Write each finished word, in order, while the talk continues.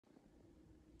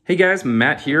Hey guys,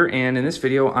 Matt here, and in this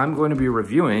video, I'm going to be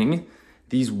reviewing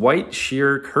these white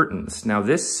sheer curtains. Now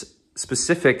this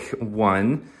specific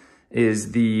one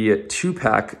is the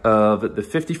 2-pack of the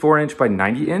 54-inch by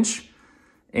 90-inch,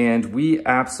 and we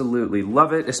absolutely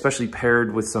love it, especially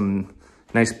paired with some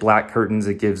nice black curtains.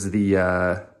 It gives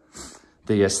the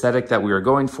aesthetic that we were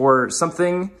going for.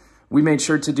 Something we made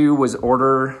sure to do was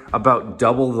order about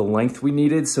double the length we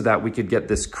needed so that we could get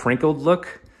this crinkled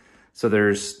look. So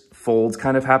there's folds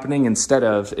kind of happening instead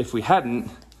of, if we hadn't,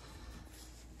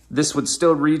 this would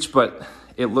still reach, but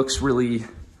it looks really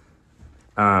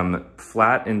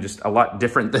flat and just a lot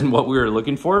different than what we were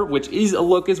looking for, which is a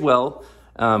look as well.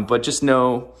 But just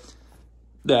know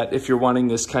that if you're wanting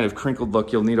this kind of crinkled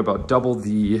look, you'll need about double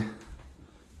the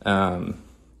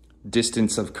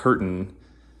distance of curtain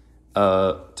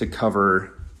to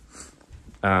cover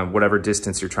whatever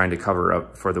distance you're trying to cover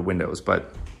up for the windows.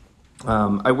 But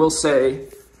I will say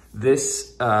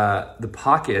this, the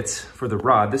pocket for the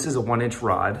rod, this is a 1-inch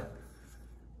rod,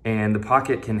 and the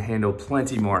pocket can handle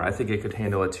plenty more. I think it could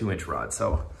handle a 2-inch rod.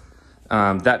 So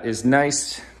that is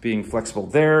nice, being flexible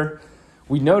there.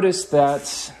 We noticed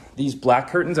that these black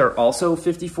curtains are also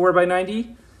 54 by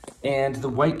 90, and the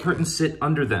white curtains sit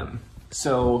under them.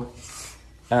 So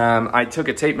I took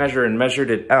a tape measure and measured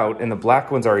it out, and the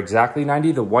black ones are exactly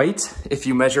 90. The white, if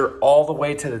you measure all the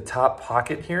way to the top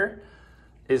pocket here,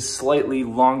 is slightly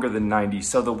longer than 90.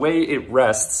 So the way it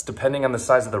rests, depending on the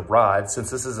size of the rod, since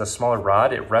this is a smaller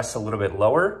rod, it rests a little bit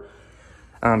lower.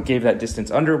 Gave that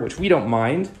distance under, which we don't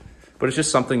mind, but it's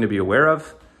just something to be aware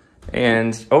of.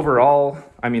 And overall,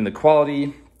 I mean, the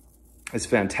quality is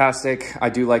fantastic. I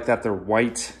do like that they're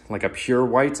white, like a pure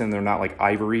white, and they're not like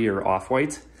ivory or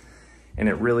off-white. And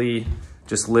it really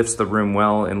just lifts the room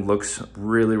well and looks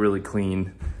really, really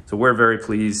clean. So we're very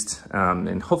pleased,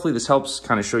 and hopefully this helps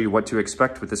kind of show you what to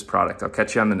expect with this product. I'll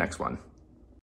catch you on the next one.